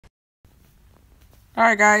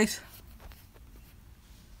Alright guys,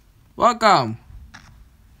 welcome.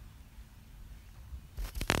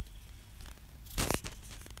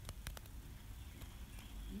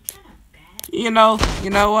 You know what? You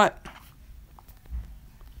know what?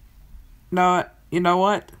 You know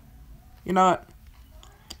what?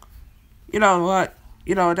 You know what?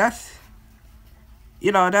 You know what? That's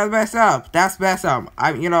messed up. That's messed up.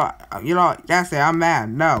 That's it. I'm mad.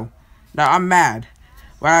 No, I'm mad.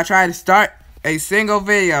 When I try to start a single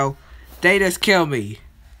video, they just kill me.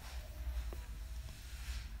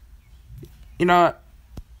 You know what?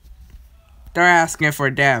 They're asking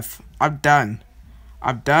for death. I'm done.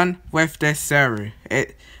 I'm done with this server.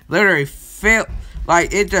 It literally felt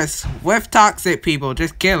like it just with toxic people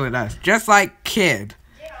just killing us. Just like Kid.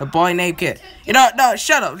 The boy named Kid. No,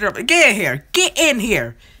 shut up. Get in here. Get in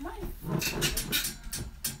here.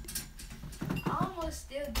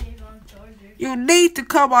 You need to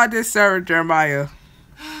come on this server, Jeremiah.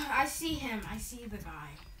 I see him. I see the guy.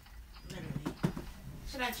 Literally.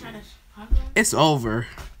 Should I try to hug him? It's over.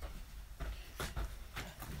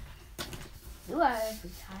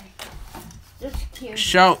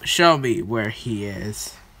 Show me where he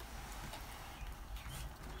is.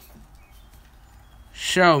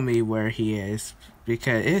 Show me where he is,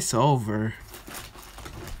 because it's over.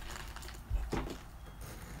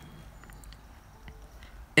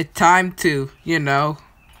 It's time to,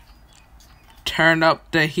 turn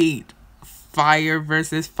up the heat. Fire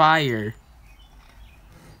versus fire.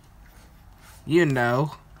 It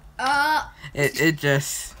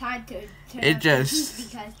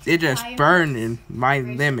just burning my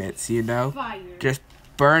limits, just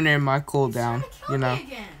burning my cooldown,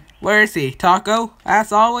 Where is he? Taco?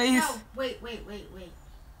 As always? No, wait,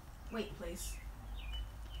 please.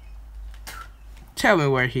 Tell me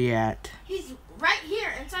where he at. He's right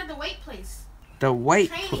here inside the weight place. The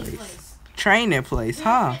weight place. Training place,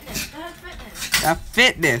 huh? The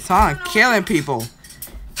fitness, huh? Killing people.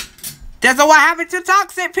 That's what happened to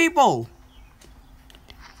toxic people.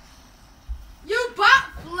 You bought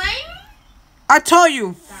flame? I told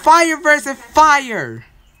you, fire versus fire.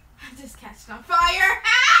 I just catched on fire.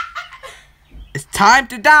 It's time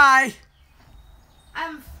to die.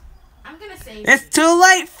 I'm gonna save It's too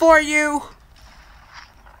late for you.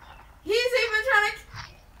 He's even trying to...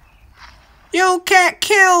 You can't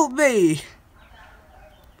kill me.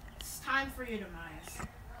 It's time for your demise.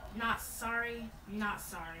 Not sorry.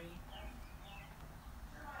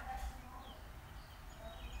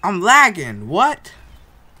 I'm lagging. What?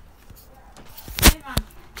 Is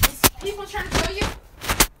people trying to kill you?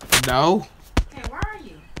 No. Okay, where are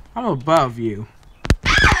you? I'm above you.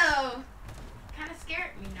 Oh! Kind of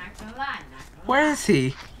scared me, not gonna lie. Where is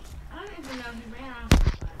he? I don't even know he ran off.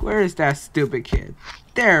 Where is that stupid kid?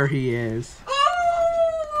 There he is.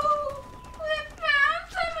 Oh! We found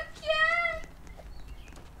him again!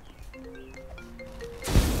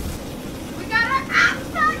 We got our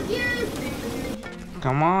ass on you!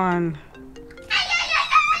 Come on.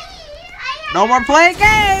 No more playing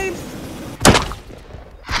games!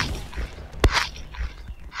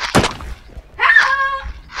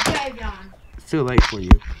 It's too late for you.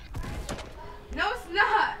 No, it's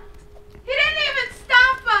not. He didn't even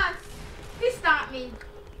stop us. He stopped me.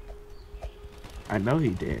 I know he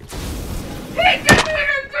did. He didn't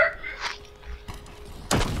even hurt me.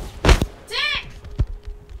 Dick!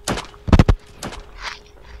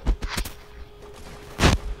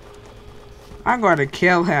 I'm gonna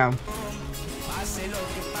kill him.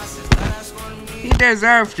 He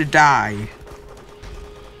deserves to die.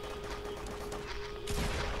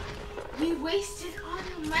 We wasted all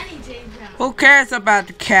the money, James. Who cares about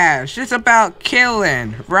the cash? It's about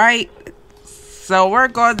killing, right? So we're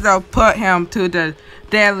going to put him to the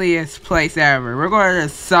deadliest place ever. We're going to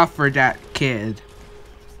suffer that kid.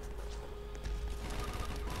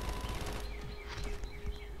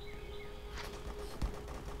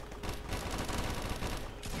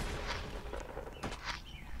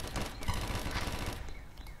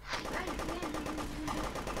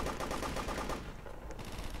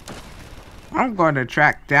 I'm going to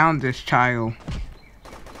track down this child.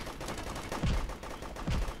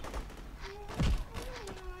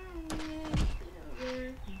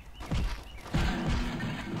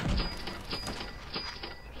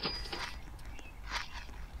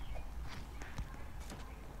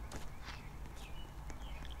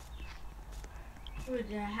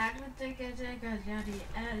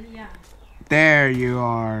 There you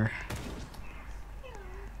are.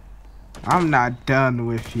 I'm not done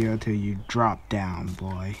with you until you drop down, boy.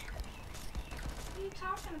 What are you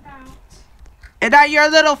talking about? Is that your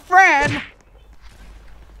little friend?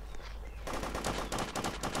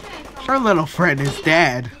 Okay, Her little friend is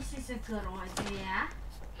dead. This is a good idea.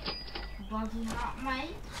 Buggy hot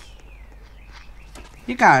mate.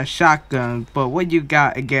 You got a shotgun, but what you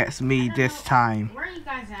got against me this time? Where are you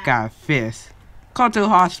guys at? Got a fist. Go to the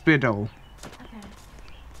hospital. Okay.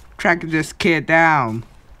 Track this kid down.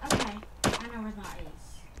 Okay. I know where that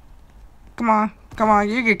is. Come on. Come on.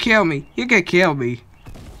 You can kill me. You can kill me.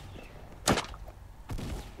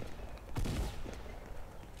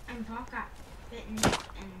 And Bob got bitten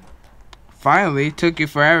and... Finally, it took you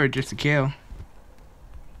forever just to kill.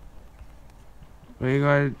 What are you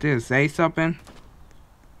gonna do? Say something?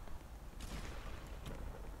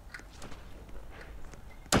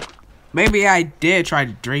 Maybe I did try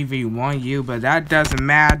to 3v1 you, but that doesn't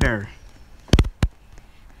matter.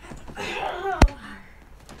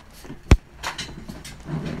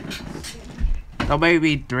 So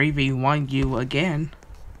maybe 3v1 you again.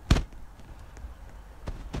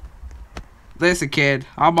 Listen, kid,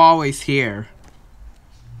 I'm always here.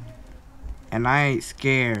 And I ain't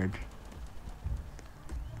scared.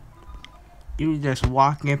 You just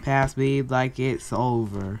walking past me like it's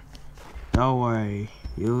over. Don't worry,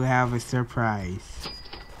 you'll have a surprise.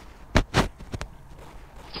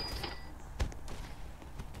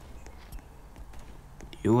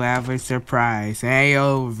 You have a surprise. It ain't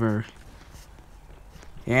over.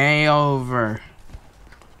 It ain't over.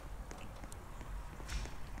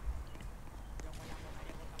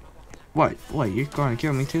 What? What? You're gonna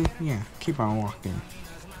kill me too? Yeah, keep on walking.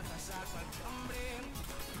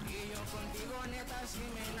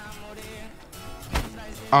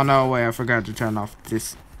 Oh no, wait, I forgot to turn off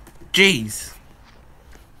this. Jeez.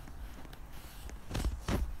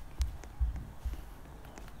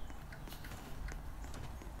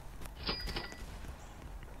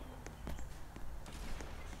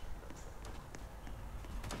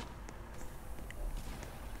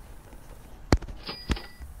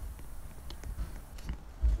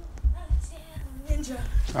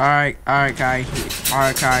 Alright, Kai.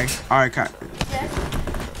 Alright, Kai.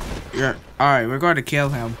 Yeah. Alright, we're going to kill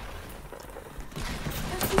him.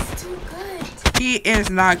 He's too good. He is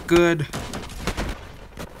not good.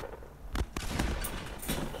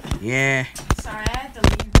 Yeah. Sorry, I had to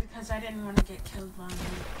leave because I didn't want to get killed by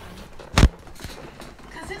him.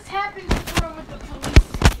 Because this happened before with the police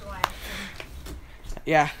situation.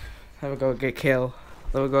 Yeah. Let me go get Kill.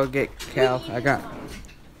 Let me go get Cal. I got...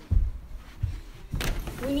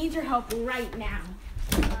 We need your help right now.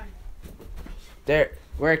 There.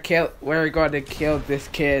 We're going to kill this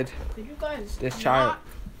kid. Did you guys? This child.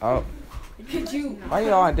 Oh. Did you? Why are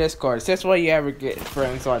you on Discord? Is this why you ever get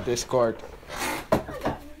friends on Discord?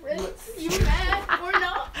 Really? You mad or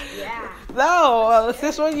not? Yeah. No, is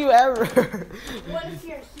this what you ever? What if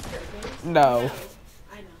you're a secret base? No.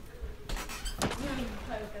 I know. You don't even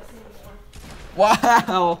play with us anymore.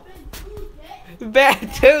 Wow.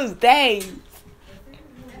 Bad Tuesdays.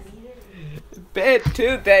 Bad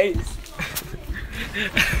Tuesdays.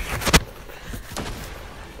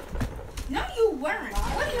 No, you weren't.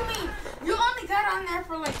 What do you mean? You only got on there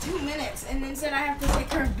for like 2 minutes and then said I have to take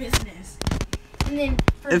care of business. And then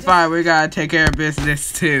It's fine, we gotta take care of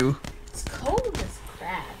business too. It's cold as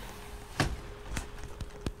crap.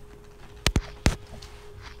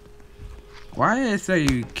 Why did it say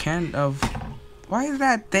you can't of... Why is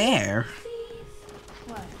that there?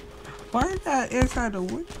 What? Why is that inside the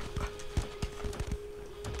wood?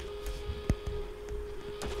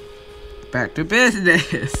 Back to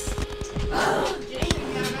business. Oh, Jamie,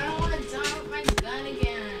 I don't want to die with my gun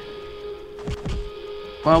again.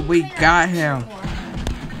 Well, we got him.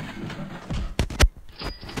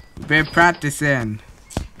 Been practicing.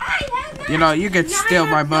 You know, you can steal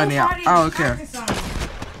my money out. Oh, okay.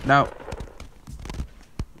 No.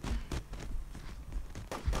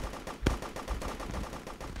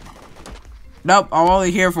 Nope, I'm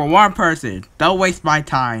only here for one person. Don't waste my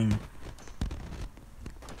time.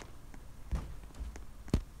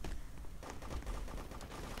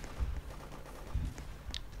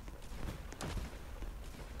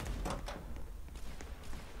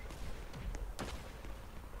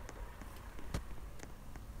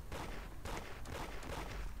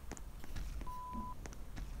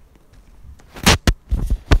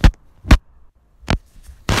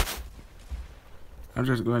 I'm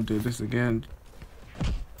just going to do this again.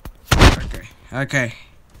 Okay.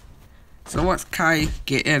 So once Kai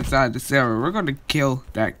get inside the server, we're going to kill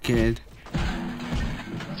that kid.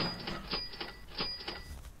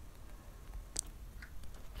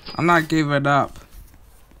 I'm not giving up.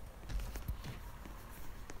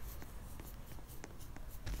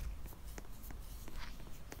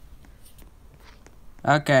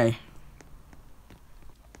 Okay.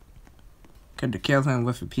 Could kill him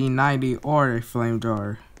with a P90 or a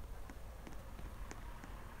flamethrower.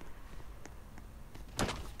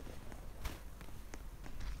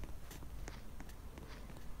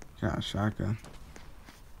 Got a shotgun.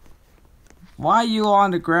 Why are you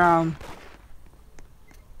on the ground?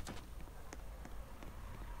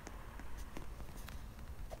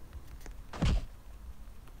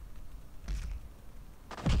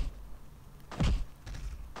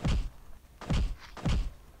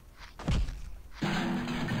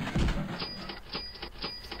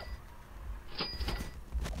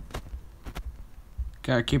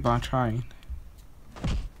 Gotta keep on trying.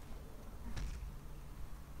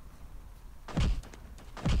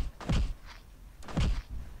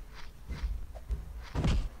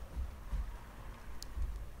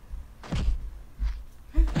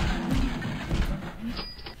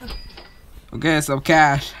 Okay, some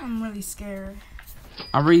cash. I'm really scared.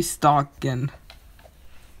 I'm restocking.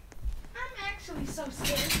 I'm actually so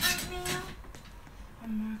scared right now.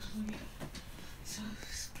 I'm actually so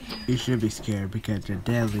scared. You should be scared because you're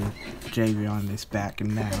deadly JV on this back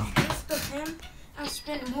and now. Just for him, I've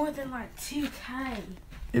spent more than like 2K.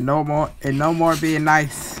 And no more being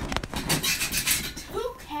nice. 2K?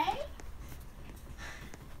 I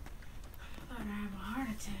thought I have a heart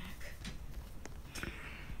attack.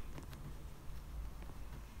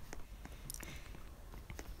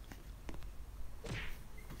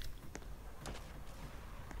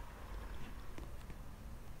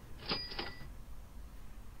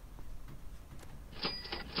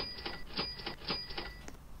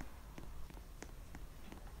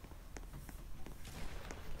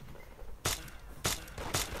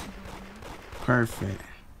 Perfect.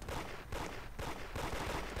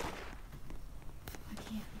 I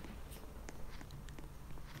can't.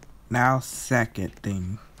 Now second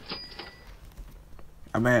thing.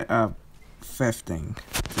 I meant fifth thing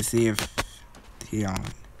to see if he on.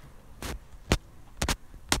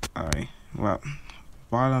 Alright, well,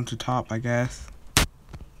 bottom to top, I guess.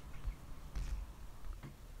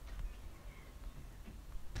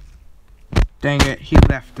 Dang it, he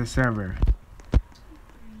left the server.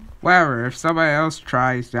 Whatever, if somebody else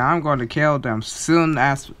tries, then I'm going to kill them soon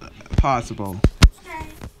as possible.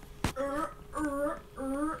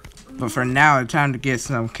 But for now, it's time to get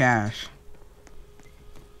some cash.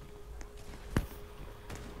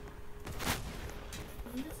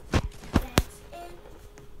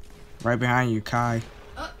 Right behind you, Kai.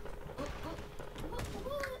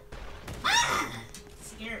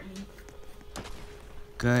 Scared me.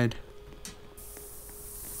 Good.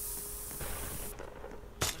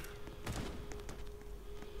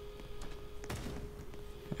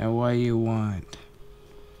 And what do you want?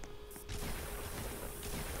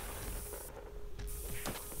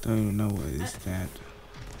 Don't even know what is that.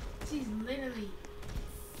 She's literally.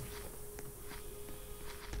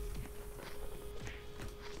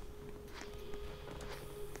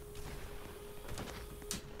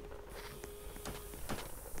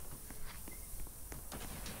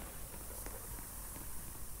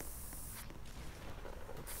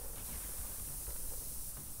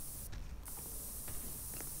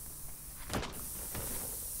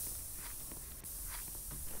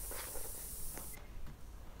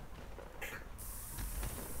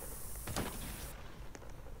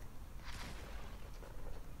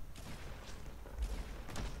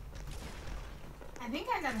 I think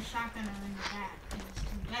I got a shotgun in the back.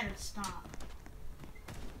 You better stop.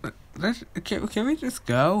 Can we just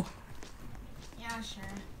go? Yeah, sure.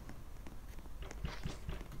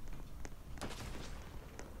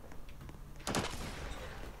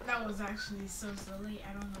 That was actually so silly.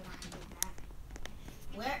 I don't know why I did that.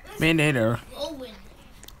 Where is Me neither. Owen?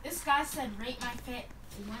 This guy said rate my fit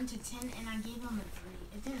 1 to 10, and I gave him a 3.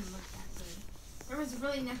 It didn't look that good. There was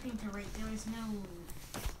really nothing to rate. There was no.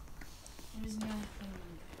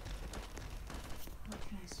 What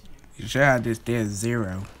can I say? You should have just did 0.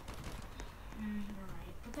 You're right.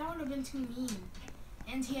 But that would have been too mean.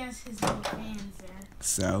 And he has his little fans there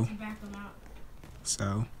So. to back him out.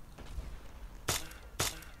 So.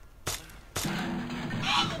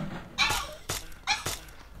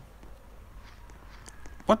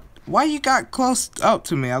 What? Why you got close up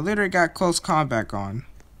to me? I literally got close combat on.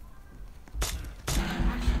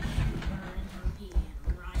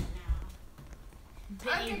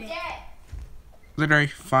 Literally,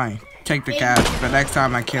 fine. Take the cash, but next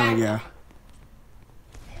time I kill you.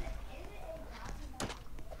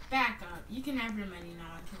 Back up. You can have your money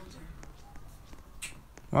now. I killed her.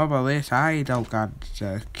 Well, but at least I don't got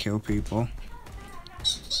to kill people.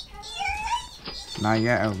 Not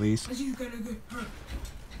yet, at least. But you gonna get hurt.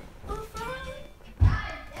 Whose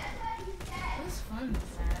phone is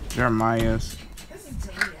that? Jeremiah's. This is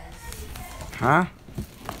Delea's. Huh?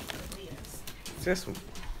 Delea's. This.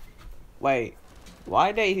 Wait. Why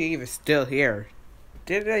are they even still here?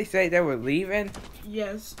 Did they say they were leaving?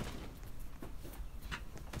 Yes.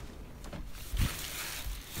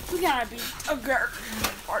 We gotta be a girl.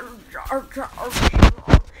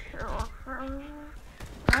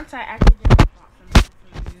 Once I accidentally bought from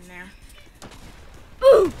in there.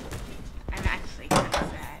 Ooh! I'm actually kind of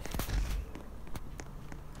sad.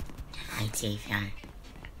 Hi, Jason.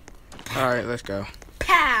 Alright, let's go.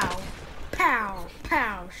 Pow! Pow!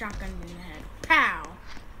 Pow! Shotgun in the head. Pow!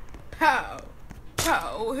 Pow!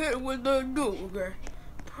 Pow! Hit with the dooger.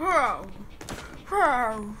 Pow!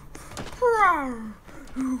 Pow! Pow!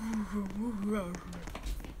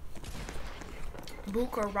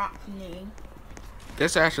 Booker rock knee.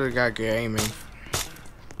 This actually got good aiming.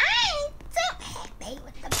 I'm so happy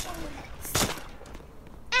with the bullets.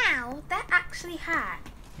 Ow, that actually hurt.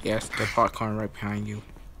 Yes, the popcorn right behind you.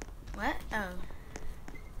 What? Oh.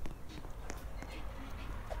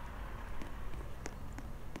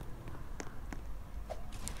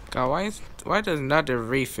 God, why does nothing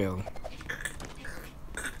refill?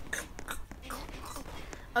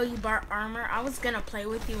 Oh, you bought armor? I was gonna play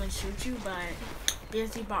with you and shoot you, but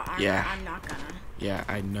because you bought armor, Yeah. I'm not gonna. Yeah,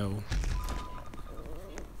 I know.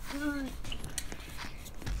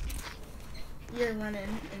 You're running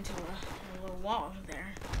into a little wall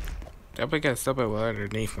there. That because something was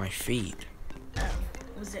underneath my feet. Oh,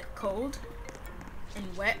 was it cold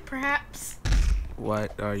and wet, perhaps?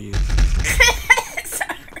 What are you?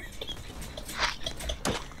 Sorry.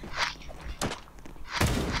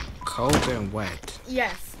 Cold and wet.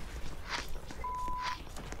 Yes.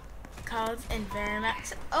 Cold and very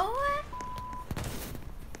much. Oh.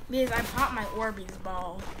 Because I popped my Orbeez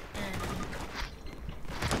ball and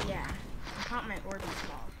yeah, I popped my Orbeez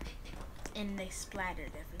ball and they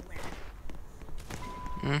splattered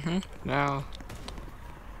everywhere. Now,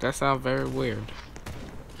 that sounds very weird.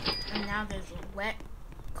 And now there's wet,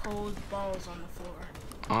 cold balls on the floor.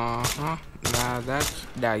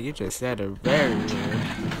 Now you just said it very weird.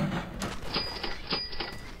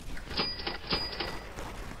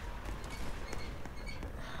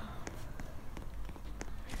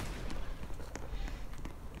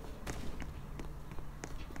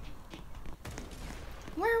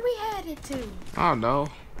 Where are we headed to? I don't know.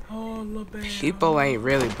 Alabama. People ain't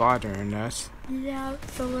really bothering us. Yeah,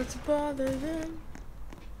 so let's bother them.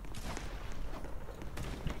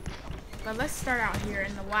 But let's start out here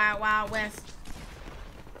in the Wild Wild West.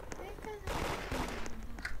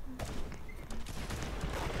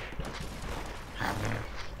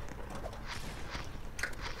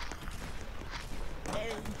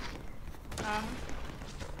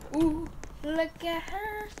 Ooh, look at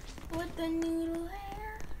her with the noodle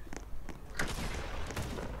hair.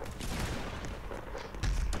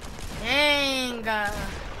 Dang.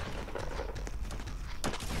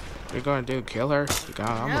 You're gonna do kill her?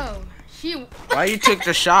 God, No, she. Why you took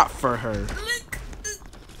the shot for her?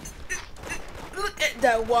 Look at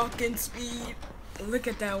that walking speed. Look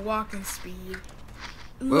at that walking speed.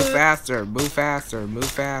 Move faster, move faster, move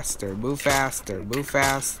faster, move faster, move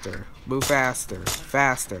faster, move faster,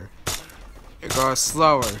 faster. You're going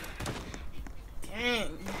slower.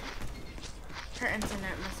 Dang. Her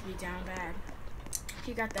internet must be down bad.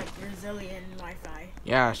 She got that Brazilian Wi-Fi.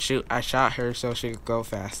 Yeah, shoot, I shot her so she could go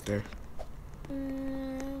faster. I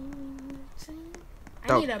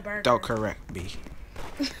need a burger. Don't correct me.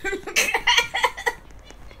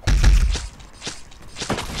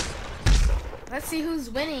 Let's see who's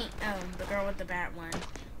winning. Oh, the girl with the bad one.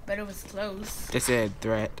 But it was close. This is a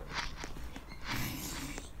threat.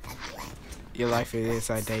 Your life is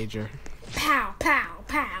inside danger. Pow, pow,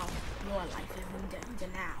 pow. Your life is in danger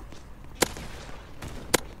now.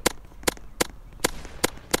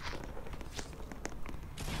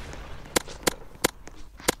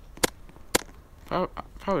 I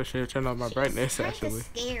probably should have turned on my brightness, Kinda actually.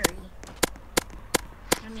 scary.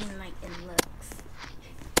 I mean, like, in looks.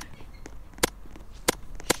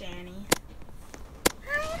 Shani.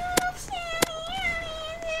 I love Shanny.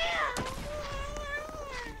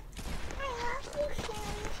 I love you,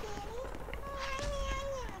 Shanny.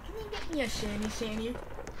 Can you get me a Shani?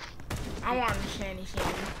 I want a Shani.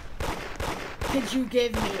 Could you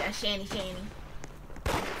give me a Shani?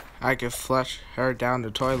 I could flush her down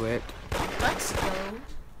the toilet. Let's go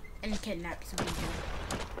and kidnap some people.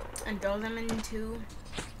 And throw them into...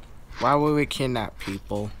 Why would we kidnap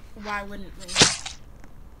people? Why wouldn't we?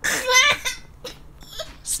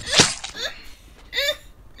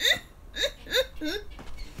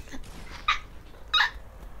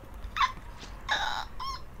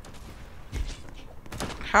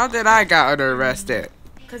 How did I got arrested?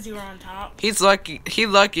 Because you were on top. He's lucky. He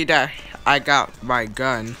lucky that I got my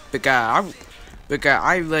gun because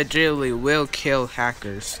I legitimately will kill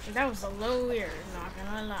hackers. That was a little weird, not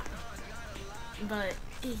gonna lie. But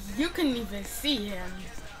you couldn't even see him.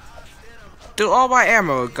 Dude, all my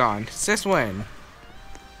ammo is gone. Since when?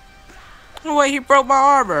 Oh wait, he broke my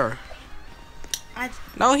armor.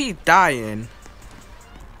 No, he dying.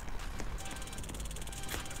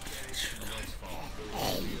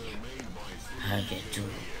 I'll get to it.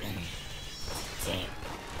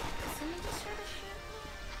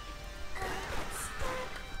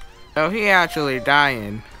 Oh, he actually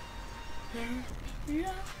dying.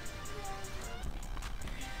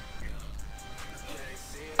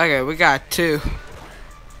 Okay, we got two.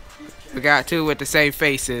 We got two with the same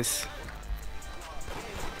faces.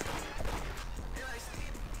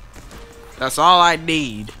 That's all I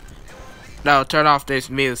need. No, turn off this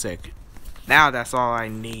music. Now that's all I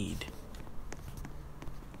need.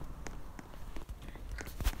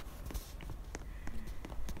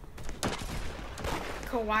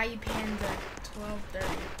 Kawaii Panda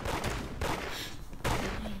 1230.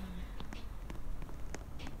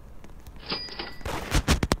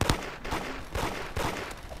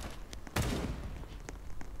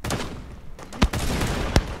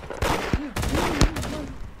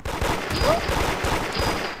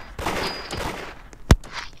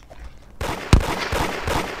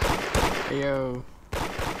 Ayo.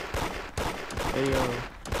 Ayo.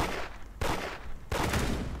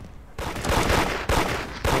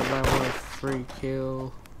 Everybody want a free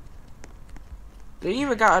kill. They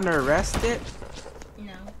even got arrested?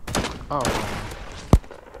 No. Oh wow.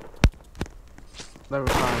 Let me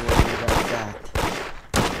find where you guys at.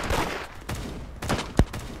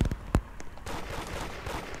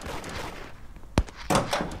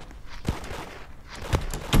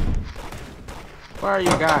 Where are you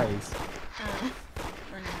guys?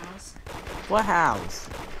 We're in the house. What house?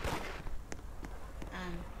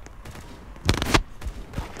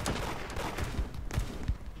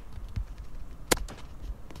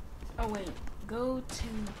 Oh wait, go to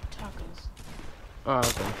tacos. Oh,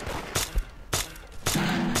 okay.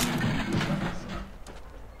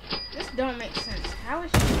 This don't make sense. How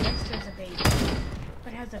is she dressed as a baby,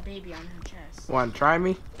 but has a baby on her chest? Wanna try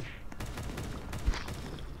me?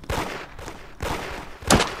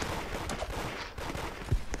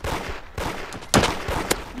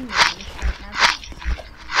 You know, you should have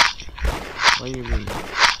What do you mean? I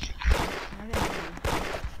didn't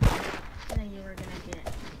know you were gonna get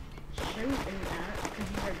shoot in that because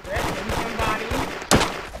you were threatening somebody.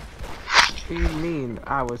 What do you mean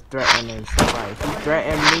I was threatening somebody? He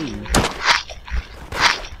threatened me. I'm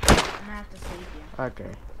gonna have to save you.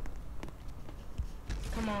 Okay.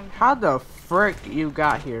 Come on. How the frick you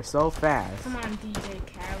got here so fast? Come on, DJ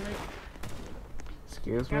Khaled.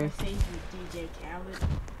 Excuse Gotta me? save you, DJ Khaled.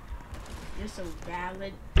 You're so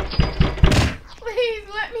valid. Please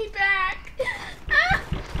let me back.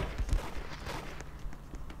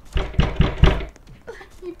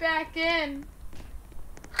 Let me back in.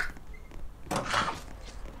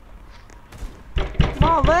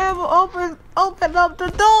 My level open up the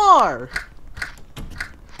door.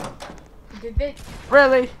 Did they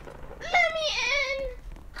Really? let me in?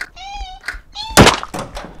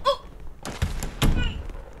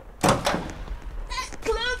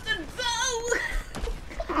 Close the door.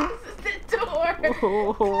 Close the door.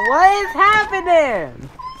 What is happening?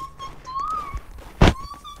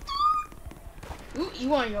 Ooh,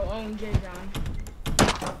 you on your own, J. John.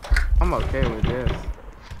 I'm okay with this.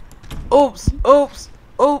 Oops, oops,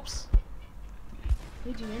 oops.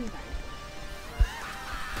 Who'd you invite?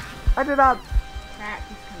 I did not Crap,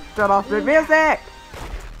 he's coming. shut off the Ooh. music.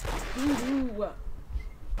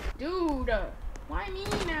 Dude, why me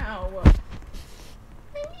now? Why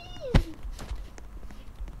me?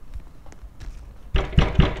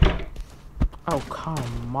 Oh,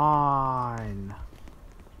 come on.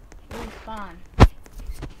 Where's Spawn?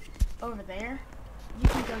 Over there? You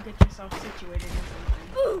can go get yourself situated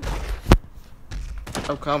or something.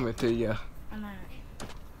 I'm coming to you. I'm not.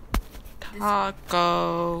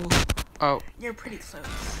 Taco. Oh, You're pretty close.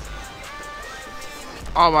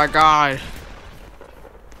 oh my god.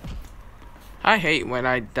 I hate when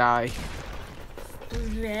I die.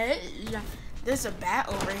 There's a bat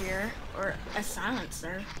over here, or a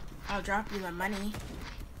silencer. I'll drop you the money.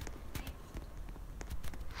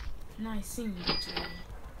 Nice seeing you today.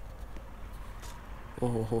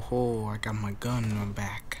 Oh ho ho, I got my gun in my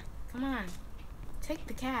back. Come on, take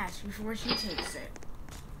the cash before she takes it.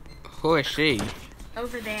 Who is she?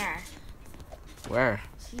 Over there. Where?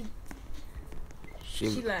 She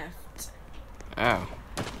left. Oh.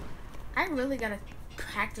 I really gotta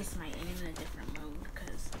practice my aim in a different mode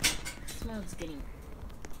because this mode's getting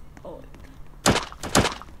old.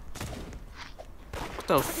 What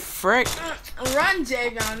the frick? Run,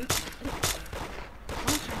 Jagon! I'm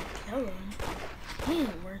trying to kill him. He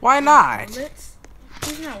ain't worth Why your not? bullets.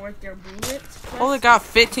 He's not worth your bullets. Plus- Only got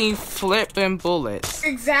 15 flipping bullets.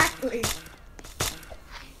 Exactly.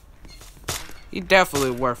 He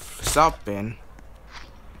definitely worth something.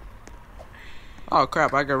 Oh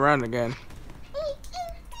crap, I can run again.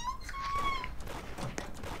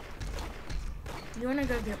 You wanna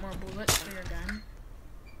go get more bullets for your gun?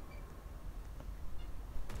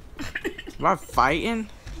 Am I fighting?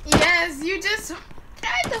 Yes, you just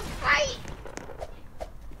tried to fight.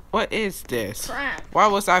 What is this? Crap. Why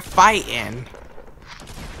was I fighting?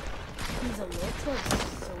 He's a little close,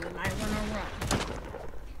 so we might wanna run.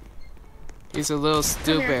 He's a little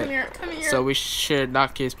stupid. Come here. So we should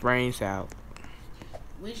knock his brains out.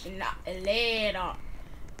 We should knock a leg off.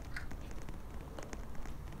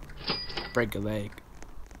 Break a leg.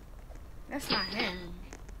 That's not him.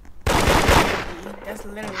 That's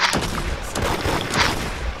literally him.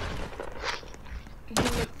 You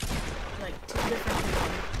look like two different people.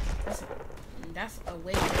 That's a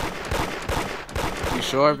way. You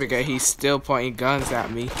sure? Because he's still pointing guns at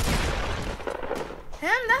me.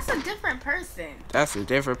 Him? That's a different person. That's a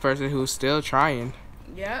different person who's still trying.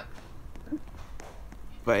 Yep.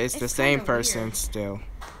 But it's the It's same kinda person weird. still.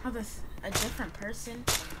 How this a different person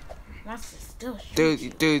wants to still shoot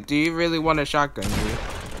you. Dude, do you really want a shotgun, dude?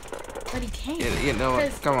 But he can't. You know what?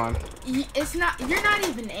 'Cause Come on. It's not. You're not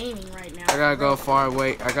even aiming right now. I gotta go far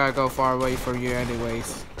away. I gotta go far away from you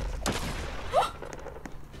anyways.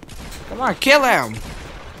 Come on, kill him!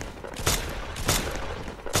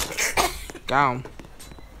 Down.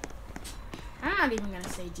 I'm not even gonna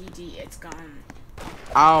say GG. It's gone.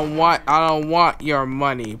 I don't want your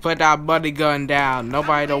money. Put that money gun down.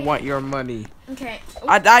 Nobody don't want your money. Okay.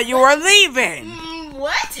 I thought you were leaving.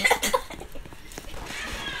 What?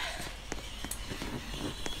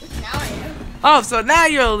 Now I am. Oh, so now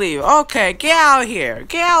you'll leave. Okay, get out here.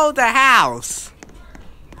 Get out of the house.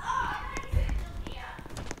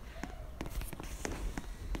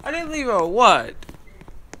 I didn't leave or what?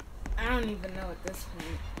 I don't even know at this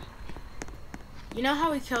point. You know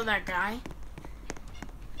how we killed that guy?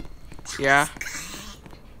 Yeah.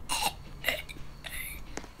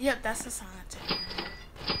 Yep, that's the song that's in there.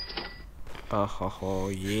 Oh,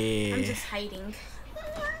 I'm yeah. just hiding.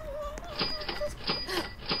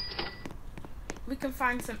 We can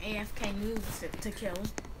find some AFK moves to kill.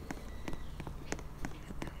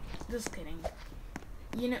 Just kidding.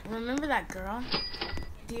 You know, remember that girl?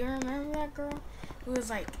 Do you remember that girl who was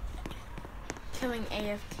like killing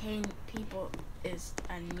AFK people is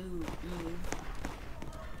a new move?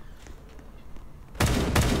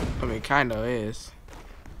 I mean, kind of is.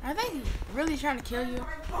 Are they really trying to kill you?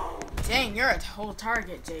 Dang, you're a whole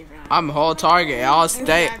target, Javon. I'm a whole target. I'll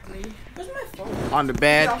stay Exactly. Where's my phone? on the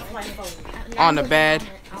bed. My phone. On the bed.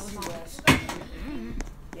 I was on it.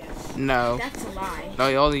 Yes. No. That's a lie. No,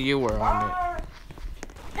 only you were on it.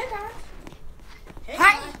 Hey guys. Hey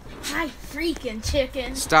Hi, guys. hi, freaking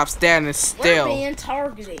chicken. Stop standing We're still. being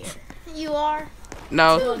targeted. You are?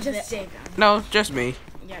 No, Well, just Jagon. no, just me.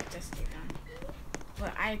 Yeah, just Jagon.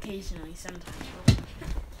 But I occasionally, sometimes.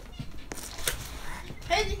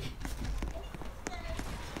 Hey.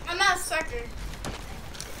 I'm not a sucker.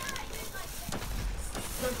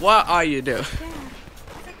 What are you doing?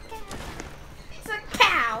 It's a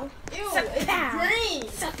cow. Ew, It's a it's cow. green.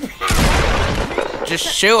 It's a cow. Just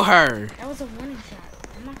shoot her. That was a warning shot.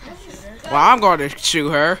 I'm not gonna shoot her. Well, I'm going to shoot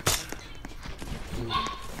her.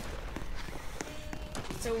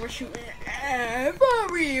 So we're shooting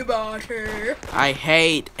everybody. I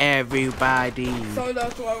hate everybody. So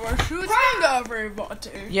that's why we're shooting everybody.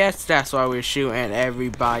 Yes, that's why we're shooting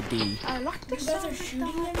everybody. I like the sound of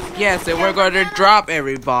that. Yes, and we're going to drop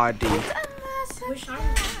everybody. Wish I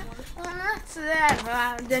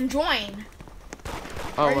Then join.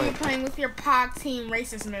 Oh, Are you wait. playing with your POG team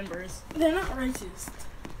racist members? They're not racist.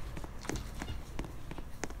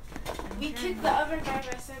 We kicked the other guy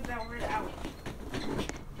that said that word out.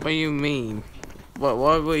 What do you mean? What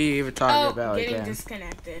were you even talking about getting again?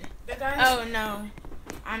 disconnected. The guy. Oh no,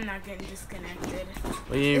 I'm not getting disconnected.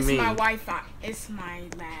 What do you It's mean? my Wi-Fi. It's my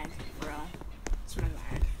lag, bro. It's my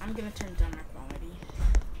lag. I'm gonna turn down my quality.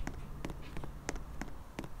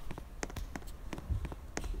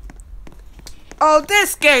 Oh,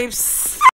 this game